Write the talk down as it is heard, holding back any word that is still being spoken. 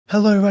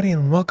Hello everybody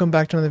and welcome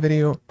back to another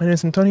video. My name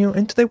is Antonio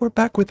and today we're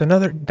back with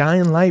another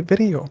Dying Light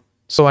video.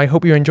 So I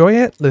hope you enjoy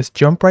it. Let's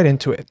jump right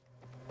into it.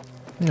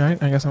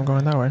 Alright, I guess I'm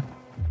going that way.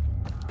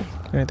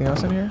 Anything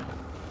else in here?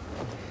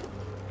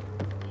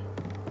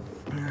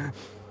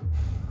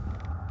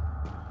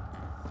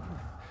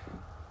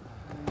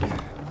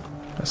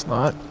 That's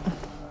not.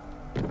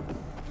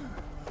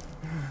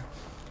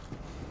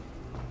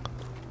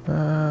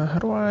 How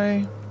do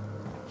I...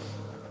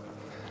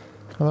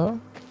 Hello?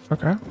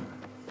 Okay.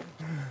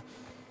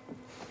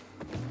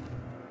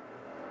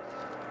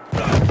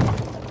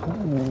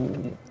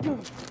 Ooh.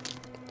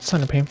 It's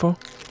kind of painful.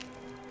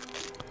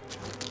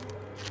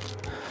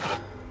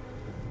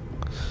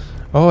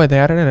 Oh, they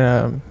added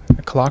a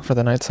clock for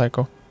the night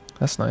cycle.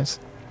 That's nice.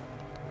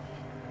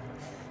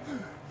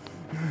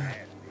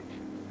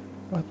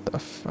 What the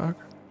fuck?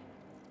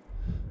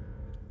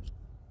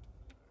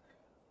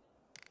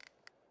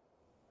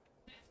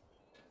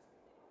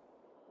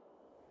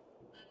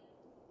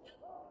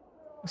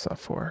 What's that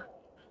for?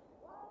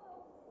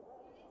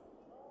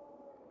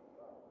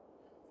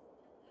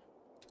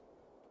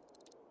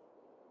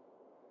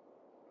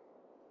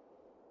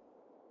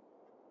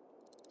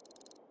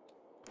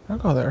 I'll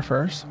go there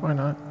first. Why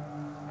not?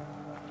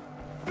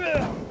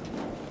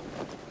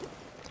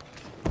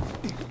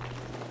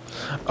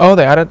 Oh,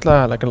 they added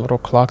like a little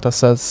clock that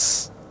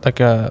says like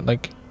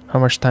how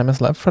much time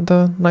is left for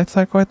the night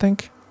cycle, I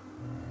think.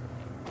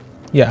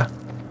 Yeah.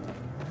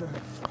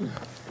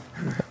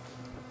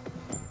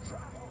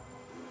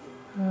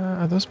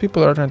 Are those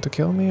people that are trying to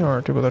kill me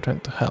or people that are trying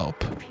to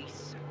help?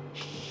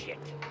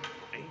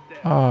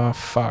 Oh,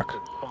 fuck.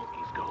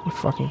 You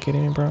fucking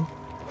kidding me, bro?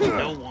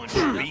 No one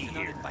should be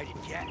here.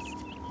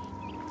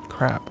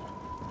 Crap.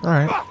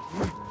 Alright.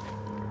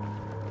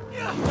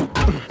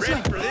 Ready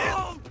for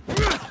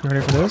this? You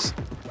ready for this?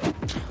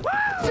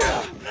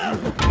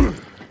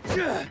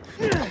 Here,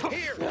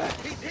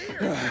 he's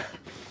here.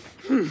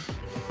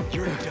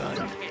 You're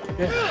done.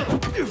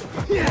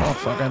 Yeah. Oh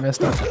fuck, I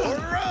messed up.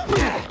 Order up.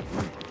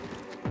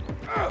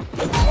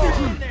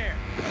 In there.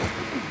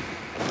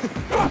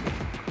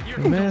 You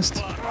missed.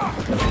 You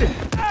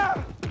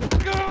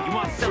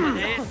want some of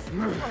this?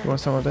 You want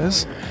some of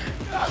this? No,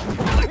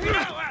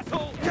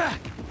 asshole.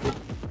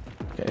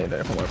 Okay,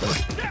 there for weapon.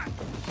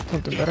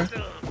 Something better.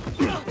 Come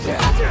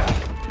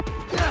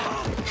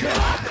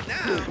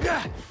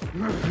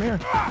here.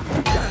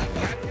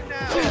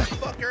 Now,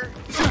 fucker.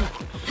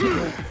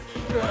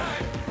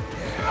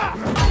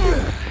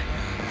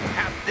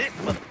 Have this,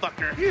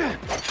 motherfucker.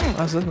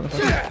 How's this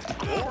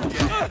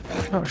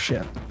motherfucker? Oh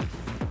shit.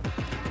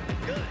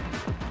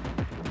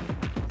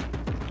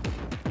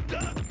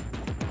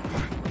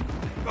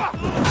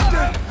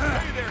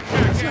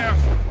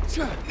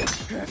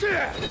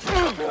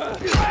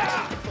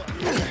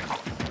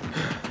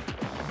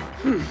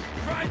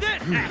 Try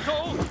this,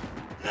 asshole.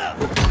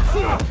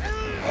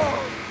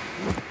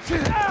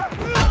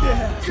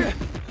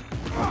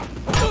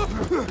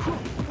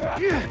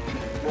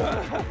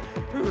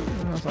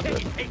 That's not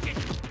good. Take it.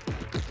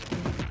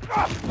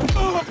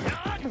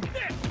 Not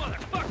this,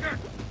 motherfucker.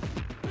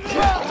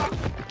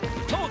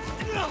 Hold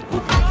still.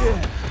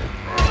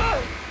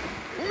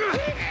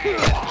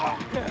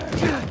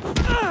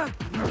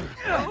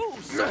 Oh,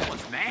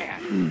 someone's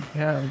mad.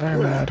 Yeah, I'm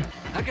very mad.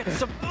 I got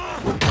some.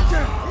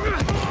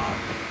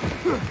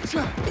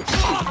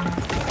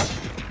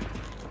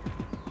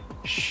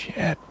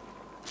 Shit.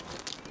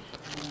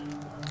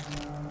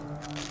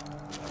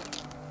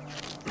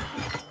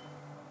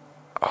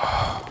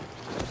 Oh.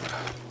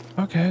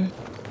 Okay.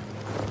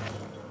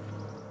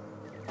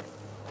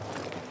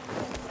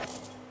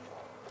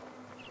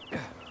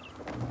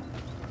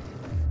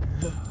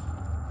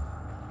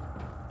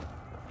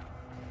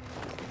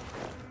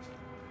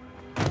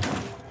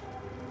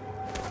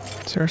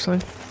 Seriously?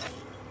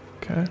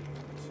 Okay.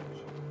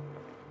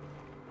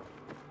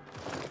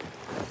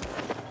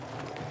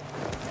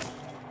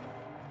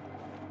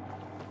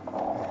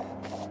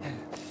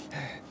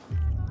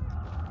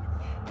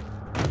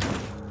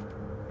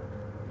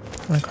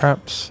 My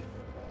craps.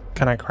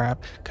 Can I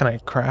crap? Can I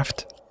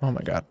craft? Oh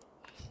my god.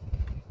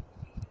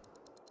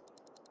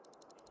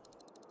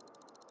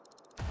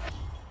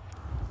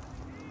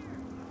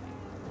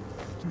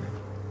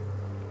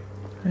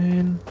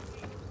 And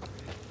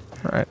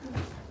alright.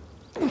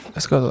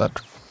 Let's go to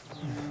that.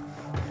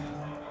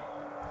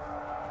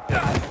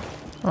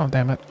 Oh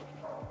damn it.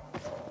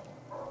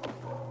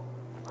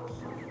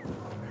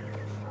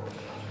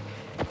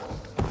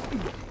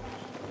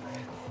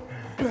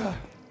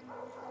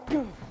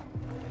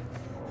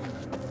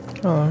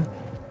 Hello.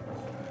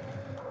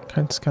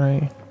 Can I...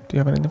 Do you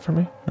have anything for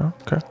me? No?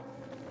 Okay.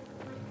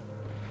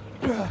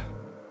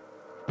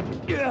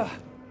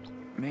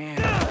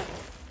 Man,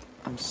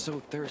 I'm so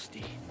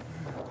thirsty.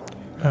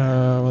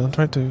 Well, don't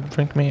try to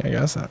drink me, I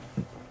guess.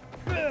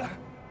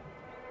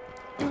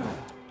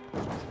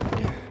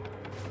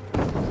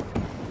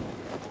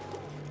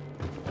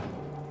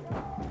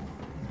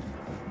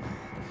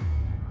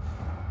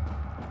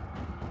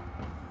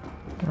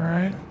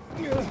 Alright.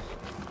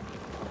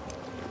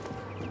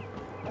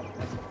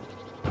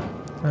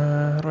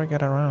 How do I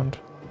get around?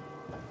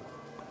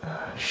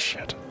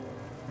 Shit.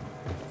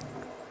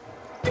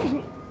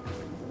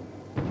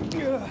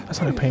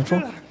 That's not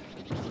painful.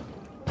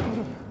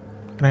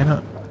 Can I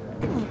not?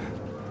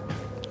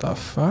 The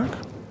fuck?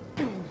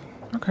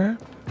 Okay.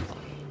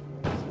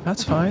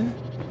 That's fine,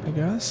 I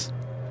guess.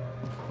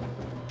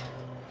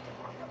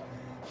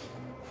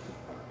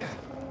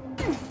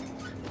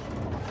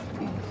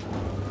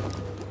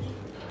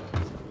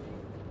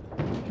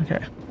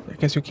 Okay. I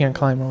guess you can't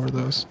climb over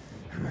those.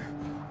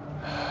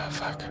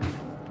 Fuck.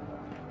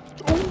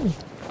 Ooh.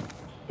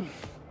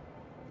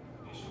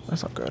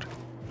 That's not good.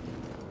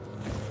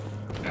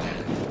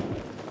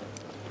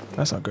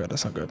 That's not good.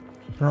 That's not good.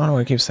 I don't know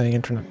why I keep saying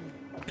internet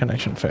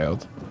connection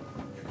failed.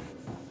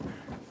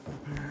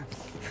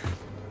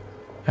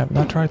 I have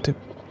not tried to...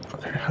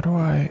 Okay, how do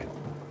I...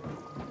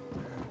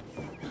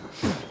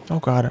 Oh,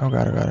 got it. Oh,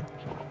 got it. Got it.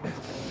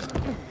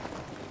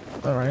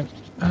 Alright.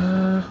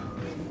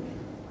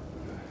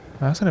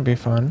 That's gonna be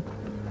fun.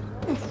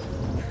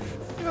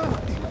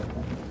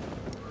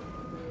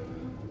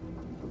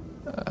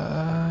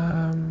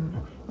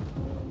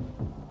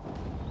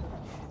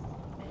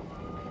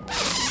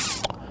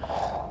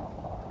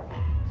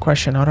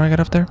 Question, how do I get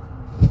up there?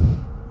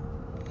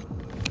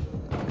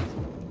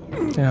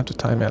 I have to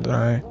time it, don't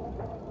I?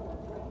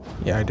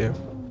 Yeah, I do.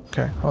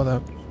 Okay, hold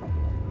up.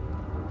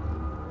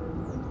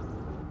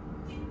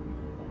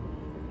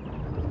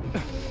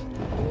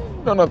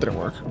 No, that didn't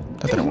work.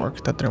 That didn't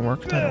work. That didn't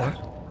work. That didn't work.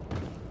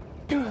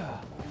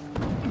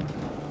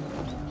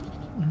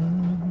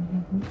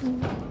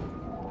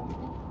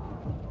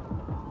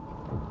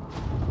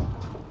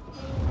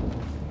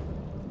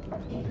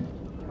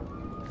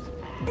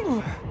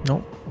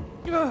 Nope.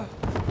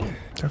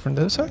 Try from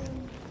this side?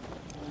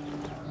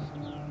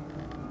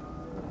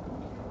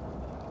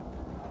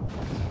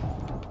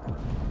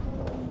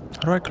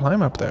 How do I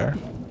climb up there?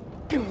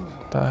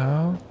 The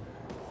hell?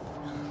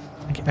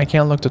 I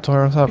can't look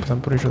tutorials up because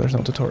I'm pretty sure there's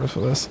no tutorials for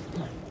this.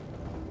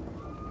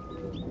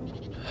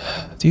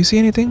 Do you see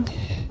anything?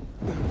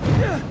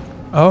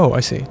 Oh, I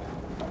see.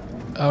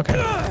 Okay.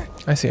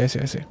 I see. Okay,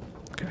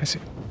 I see.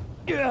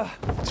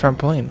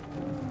 Trampoline.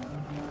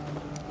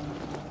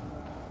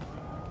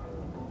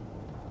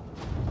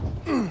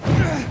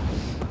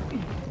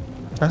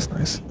 That's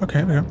nice.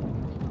 Okay, there we go.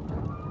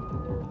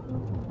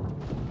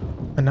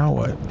 And now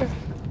what?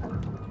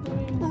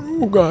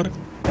 Oh god.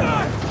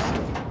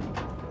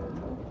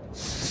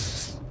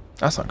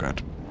 That's not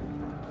good.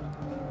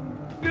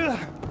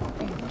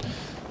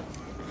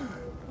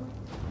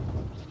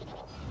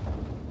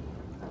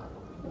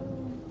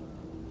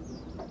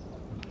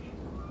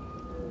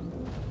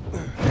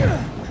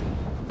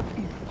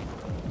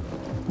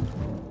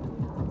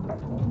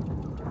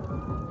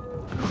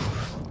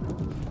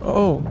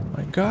 Oh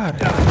my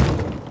god.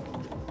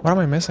 What am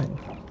I missing?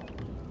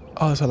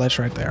 Oh, there's a ledge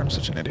right there. I'm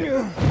such an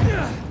idiot.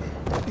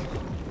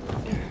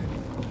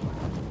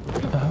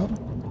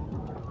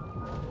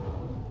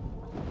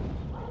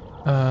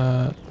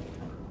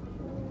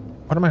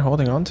 What am I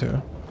holding on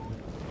to?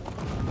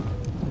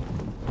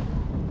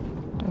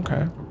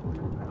 Okay.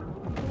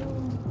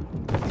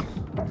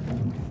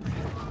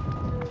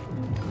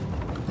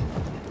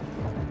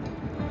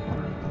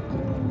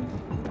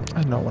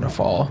 I don't want to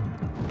fall.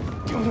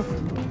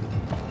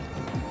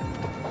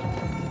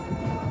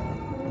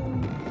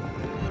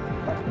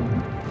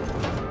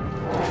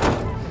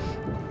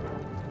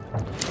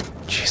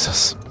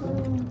 Jesus.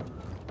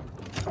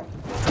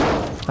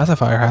 That's a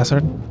fire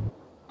hazard.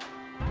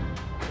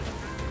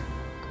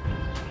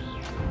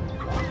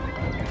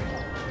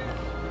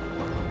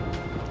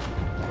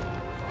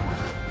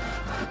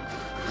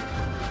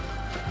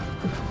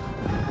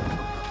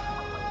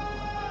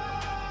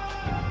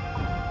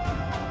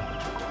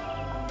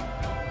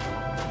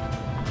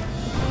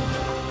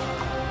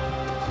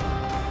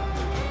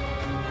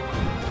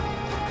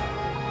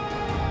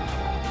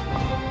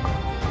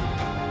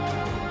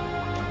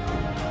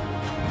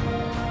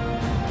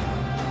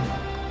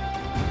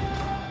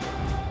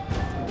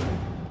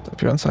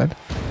 If you're inside.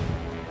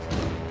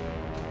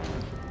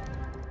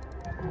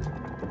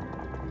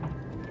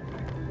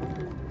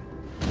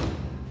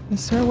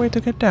 Is there a way to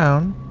get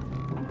down?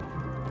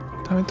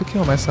 Time to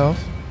kill myself.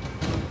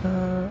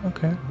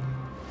 Okay.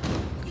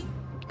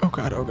 Oh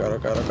god, oh god, oh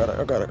god, oh god,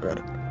 oh god, oh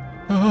god.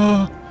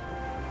 Oh!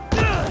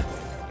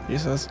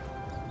 Jesus.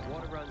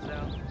 Water runs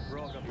out, we're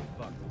all gonna be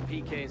fucked.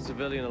 PK and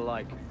civilian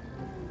alike.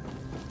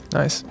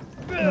 Nice.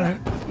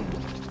 Alright.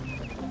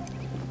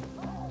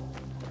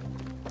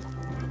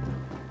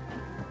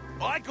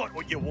 I got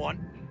what you want.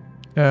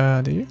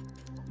 Do you?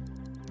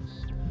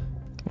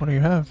 What do you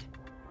have?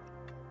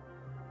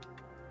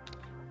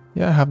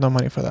 Yeah, I have no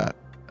money for that.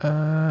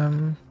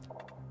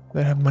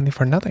 They have money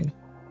for nothing.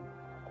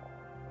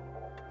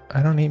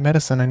 I don't need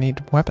medicine, I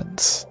need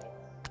weapons.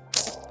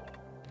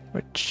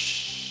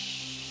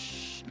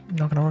 Which...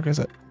 not gonna work, is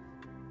it?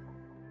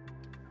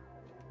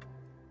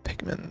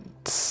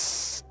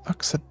 Pigments...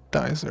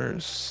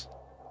 oxidizers...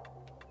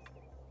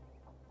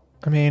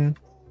 I mean...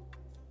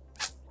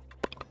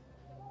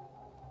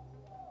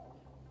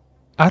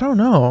 I don't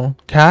know.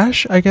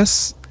 Cash, I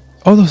guess.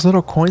 Oh, those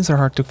little coins are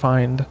hard to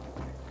find.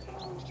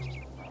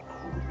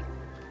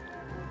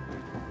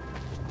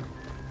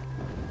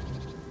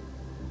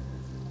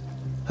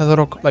 The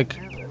little, like,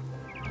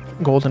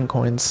 golden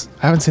coins.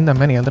 I haven't seen that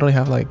many. I literally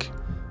have, like,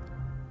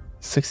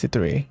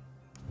 63.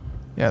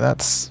 Yeah,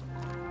 that's...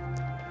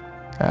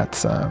 Hey,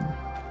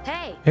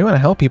 You want to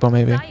help people,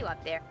 maybe. saw you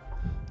up there.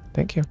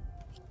 Thank you.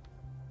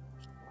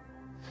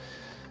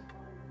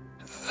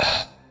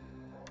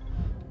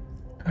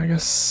 I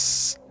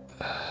guess...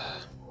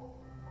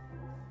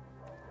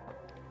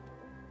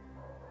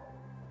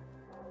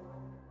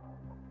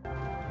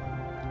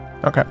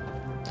 Okay.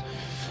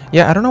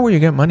 Yeah, I don't know where you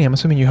get money. I'm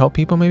assuming you help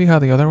people, maybe how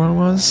the other one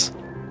was?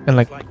 And,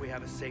 like, Like we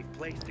have a safe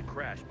place to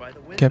crash by the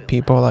windmill. get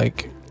people,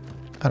 like...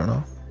 I don't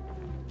know.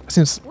 It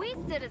seems... We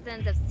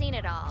citizens have seen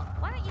it all.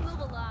 Why don't you move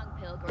along,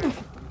 pilgrim?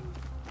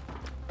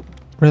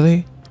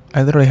 Really?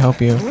 I literally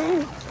help you.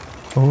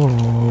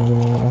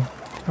 Oh.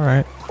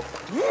 Alright.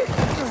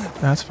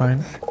 That's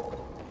fine.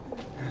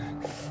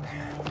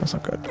 That's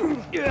not good.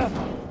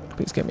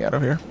 Please get me out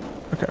of here.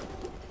 Okay.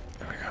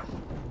 There we go.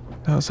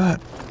 How's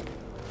that?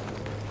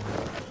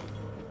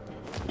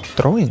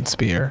 Throwing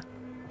spear.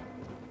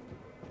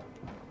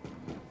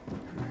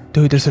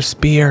 Dude, there's a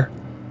spear.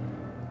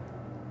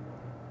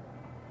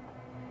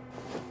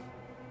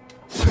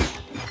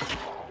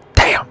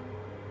 Damn.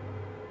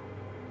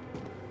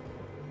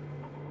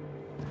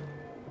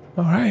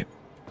 All right.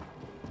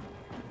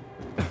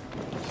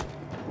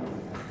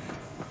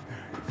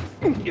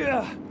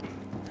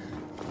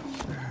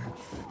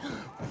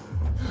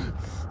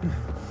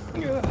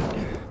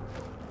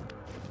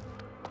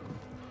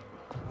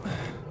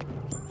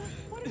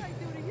 What did I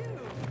do to you?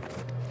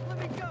 Let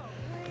me go,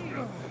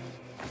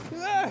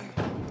 please.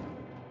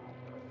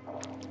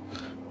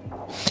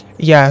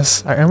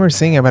 Yes, I remember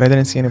seeing it, but I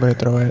didn't see anybody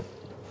throw it.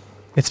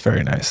 It's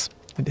very nice.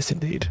 It is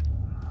indeed.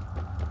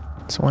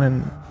 Someone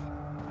in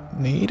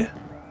need?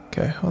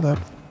 Okay, hold up.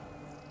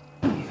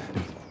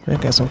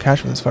 Maybe get some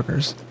cash for these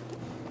fuckers.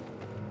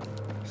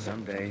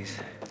 Some days,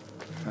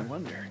 I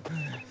wonder,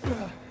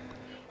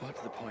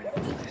 what's the point of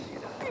this, you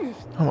know?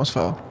 Almost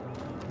fell.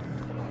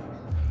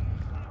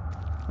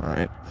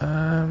 Alright,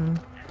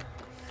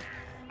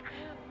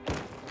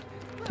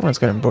 someone's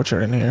getting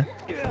butchered in here.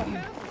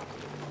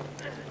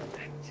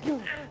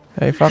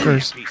 Hey,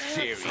 fuckers.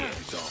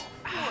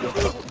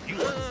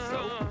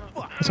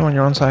 Get someone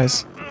your own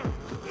size.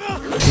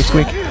 Keep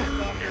squeak.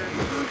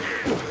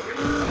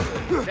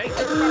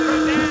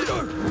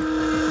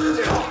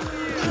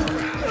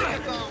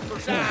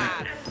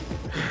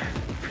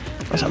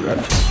 That's not good.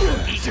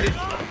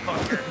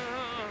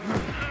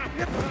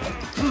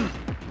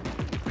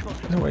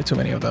 There are way too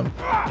many of them.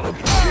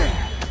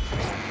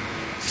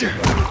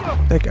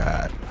 They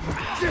got.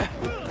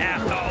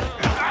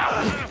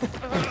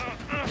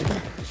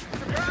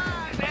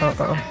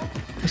 Uh-oh.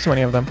 There's too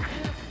many of them.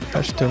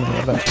 There's too many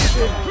of them.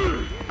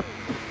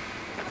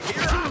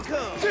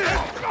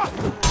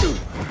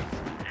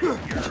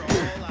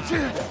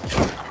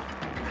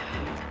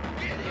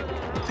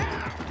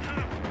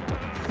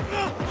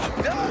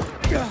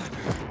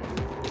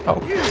 Oh.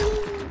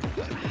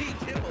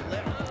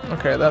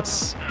 Okay,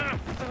 that's...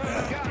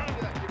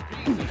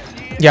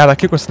 Yeah, that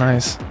kick was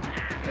nice.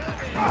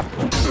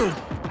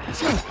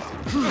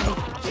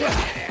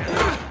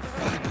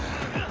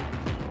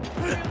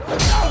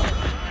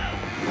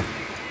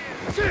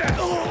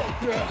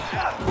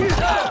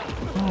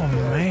 Oh,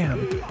 man.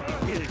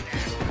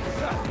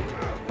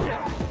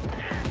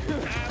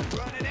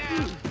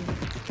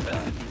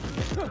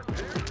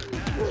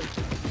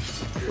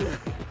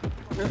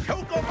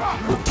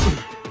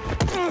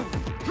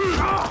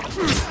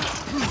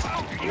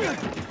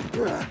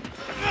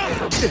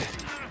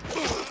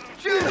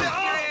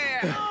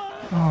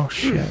 Oh,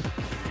 shit.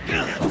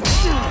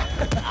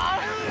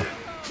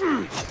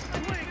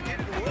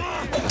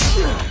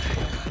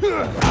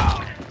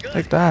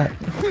 Like that.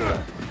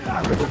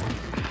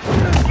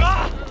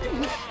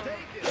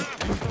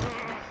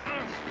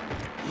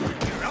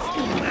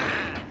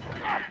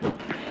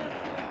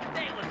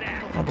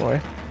 Oh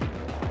boy.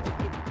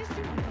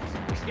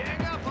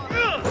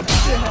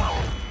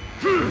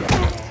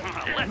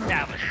 Let's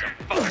have some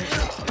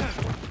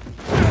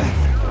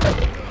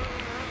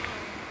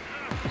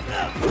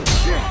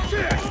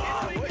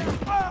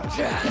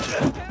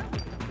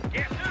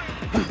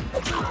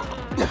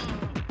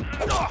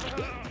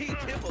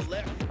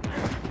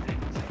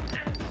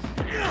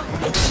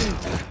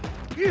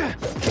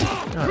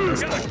Oh, I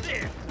missed that.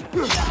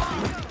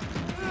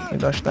 You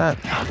dodged that.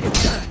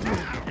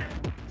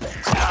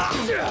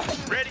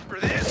 Ready for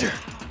this?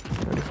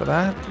 Ready for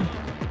that?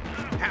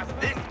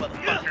 Have this,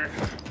 motherfucker.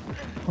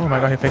 Oh my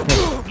god, he faked me.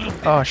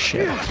 Oh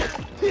shit.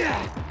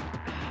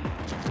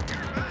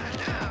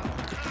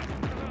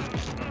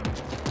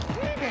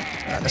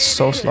 God, that's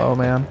so slow,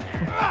 man.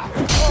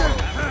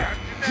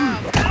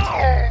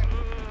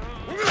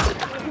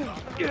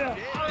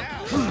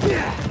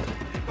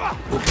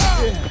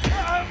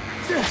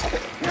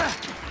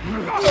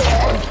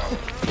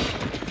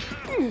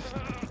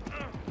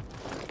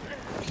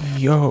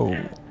 Yo.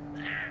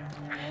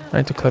 I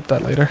need to clip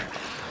that later.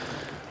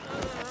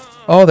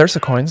 Oh, there's the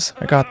coins.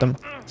 I got them.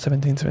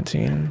 17,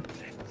 17.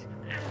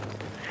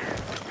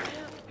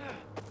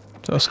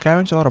 So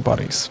scavenge a lot of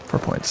bodies for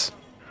points.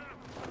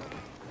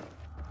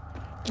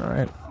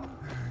 Alright.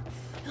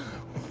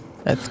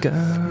 Let's go.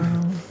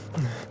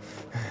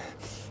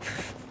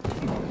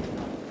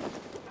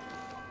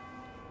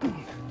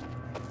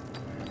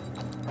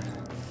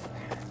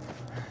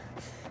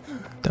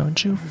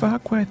 Don't you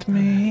fuck with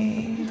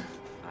me.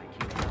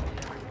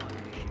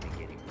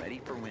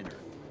 Ready for winter.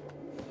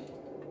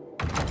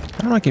 I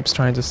don't know, I keeps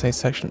trying to say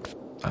section.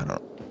 I don't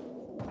know.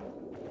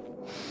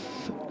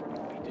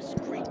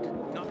 Discreet,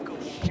 not go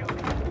shoot.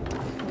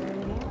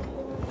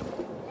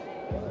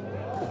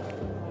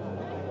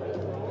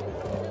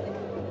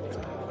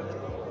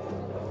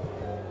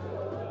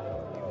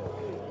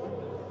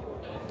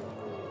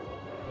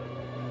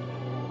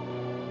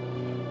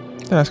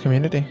 That's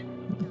community.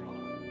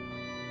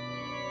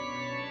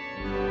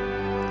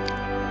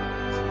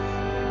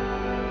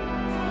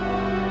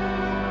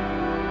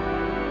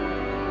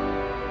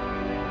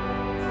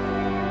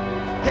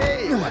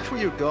 Hey, watch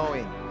where you're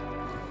going.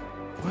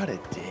 What a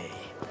day.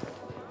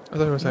 I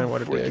thought you were saying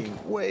what a dig.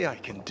 Freaking way I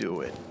can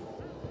do it.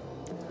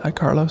 Hi,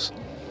 Carlos.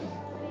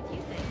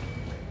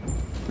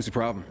 What's the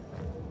problem?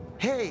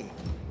 Hey,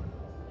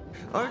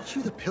 aren't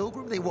you the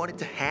pilgrim they wanted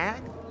to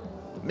hang?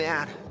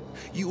 Man,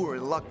 you were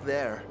in luck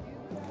there.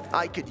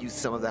 I could use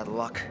some of that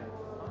luck.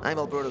 I'm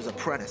Alberto's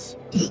apprentice.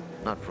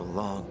 Not for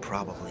long,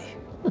 probably.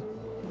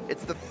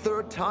 It's the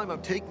third time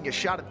I'm taking a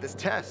shot at this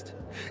test.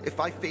 If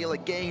I fail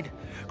again,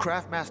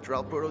 Craftmaster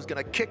Alberto's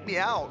gonna kick me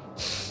out.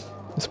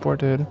 This poor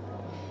dude.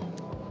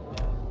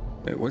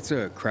 Hey, what's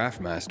a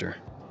craftmaster?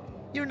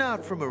 You're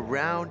not from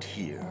around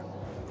here,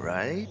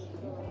 right?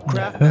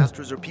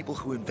 Craftmasters are people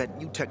who invent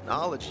new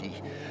technology,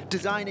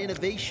 design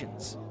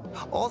innovations,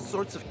 all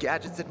sorts of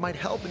gadgets that might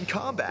help in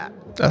combat.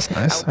 That's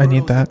nice. I need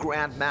Alberto's that. the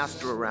Grand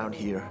Master around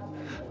here.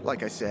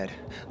 Like I said,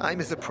 I'm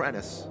his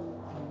apprentice.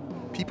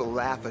 People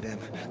laugh at him,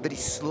 that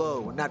he's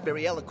slow and not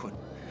very eloquent.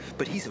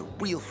 But he's a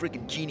real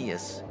friggin'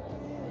 genius.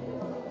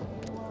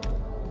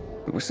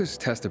 What's this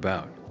test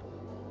about?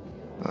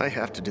 I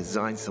have to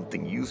design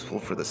something useful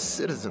for the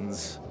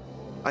citizens.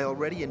 I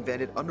already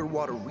invented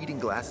underwater reading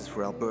glasses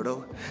for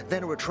Alberto,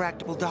 then a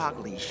retractable dog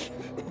leash.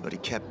 But he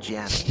kept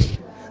jamming.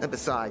 And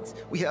besides,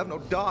 we have no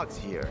dogs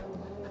here.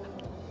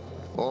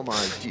 All my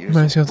ideas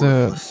Reminds you are of the-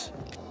 worthless.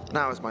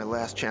 Now is my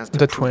last chance to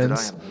the prove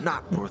twins. that I am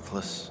not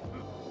worthless.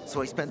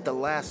 So I spent the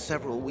last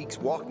several weeks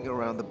walking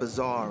around the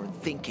bazaar and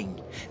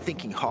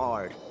thinking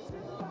hard.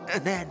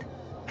 And then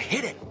I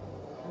hit it.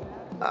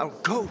 Our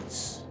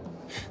goats.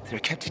 They're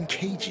kept in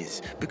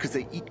cages because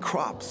they eat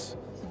crops.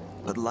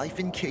 But life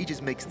in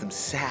cages makes them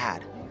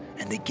sad,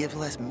 and they give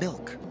less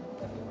milk.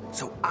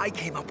 So I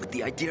came up with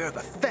the idea of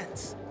a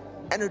fence,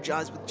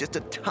 energized with just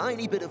a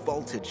tiny bit of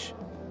voltage.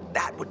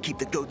 That would keep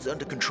the goats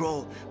under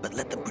control, but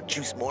let them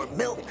produce more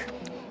milk.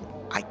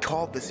 I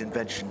called this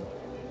invention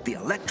the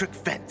electric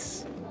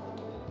fence.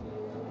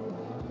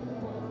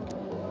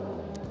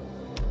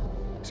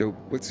 So,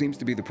 what seems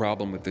to be the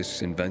problem with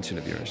this invention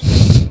of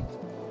yours?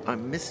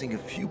 I'm missing a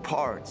few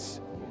parts,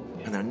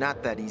 and they're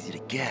not that easy to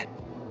get.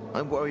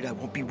 I'm worried I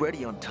won't be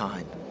ready on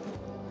time.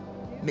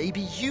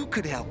 Maybe you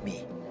could help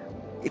me.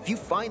 If you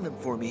find them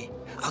for me,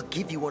 I'll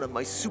give you one of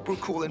my super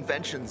cool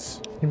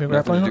inventions. Give me a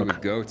Nothing grappling to do hook.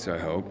 with goats, I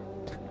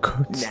hope.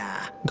 Goats. Nah,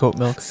 Goat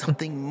milk.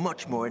 something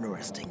much more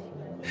interesting.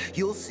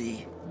 You'll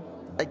see.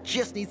 I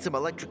just need some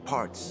electric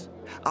parts.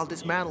 I'll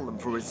dismantle them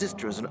for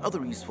resistors and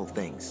other useful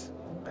things.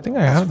 I think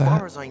I have As far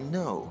that. as I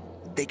know,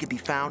 they could be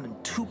found in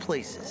two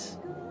places.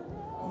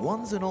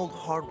 One's an old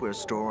hardware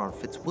store on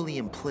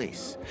Fitzwilliam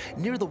Place,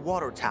 near the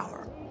water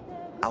tower.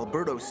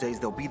 Alberto says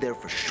they'll be there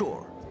for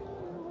sure.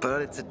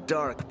 But it's a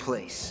dark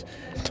place,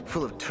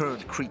 full of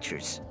turned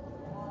creatures.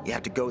 You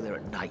have to go there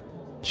at night.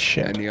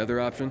 Shit. Any other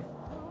option?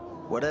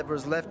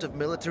 Whatever's left of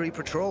military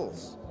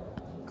patrols.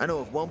 I know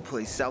of one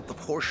place south of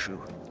Horseshoe,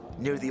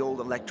 near the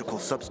old electrical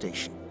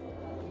substation.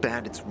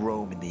 Bandits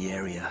roam in the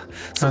area,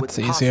 so That's it's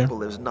easier. possible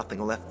there's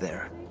nothing left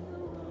there.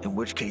 In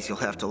which case you'll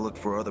have to look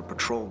for other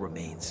patrol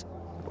remains,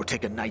 or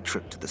take a night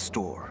trip to the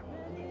store.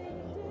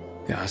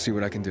 Yeah, I'll see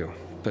what I can do.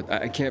 But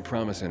I can't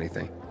promise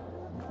anything.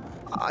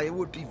 I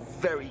would be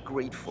very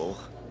grateful.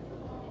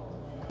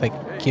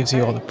 Like, gives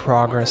you all the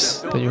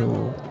progress that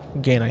you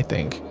gain, I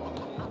think.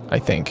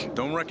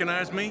 Don't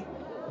recognize me?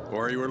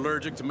 Or are you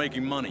allergic to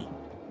making money?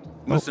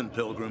 Listen,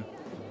 Pilgrim.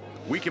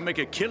 We can make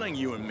a killing,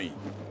 you and me.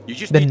 You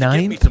just The need to give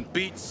me ninth? some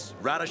beets,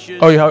 radishes,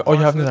 Oh, you have the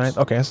parsnips. ninth.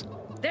 Okay, yes.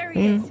 There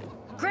he is.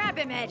 Grab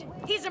him, Ed.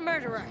 He's a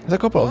murderer. It's a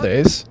couple of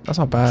days. That's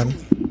not bad.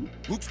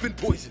 Luke's been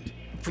poisoned.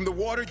 From the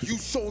water you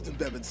sold him,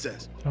 Devin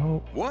says.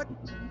 Oh, What?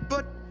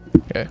 But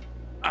okay.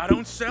 I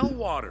don't sell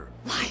water.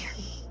 Liar.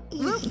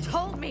 Luke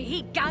told me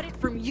he got it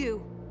from you.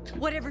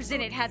 Whatever's in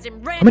it has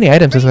him How many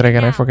items is it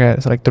again? I forget.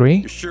 Is it like 3?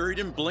 You sure he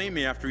didn't blame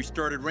me after he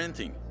started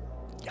renting?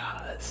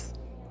 Yes.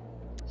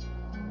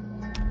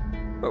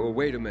 Oh,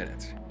 wait a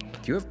minute.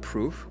 Do you have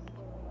proof?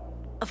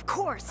 Of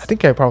course. I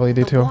think I probably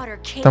do The too. water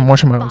came I'm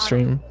watching from my the own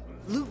bottom. stream.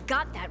 Luke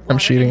got that water I'm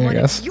cheating, in I one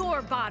guess. of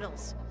your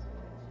bottles.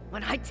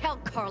 When I tell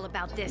Carl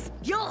about this,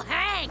 you'll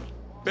hang.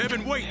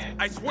 Bevan, wait!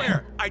 I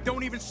swear, I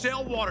don't even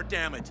sell water,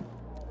 damn it!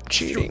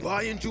 You're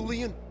lying,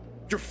 Julian?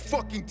 You're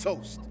fucking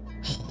toast.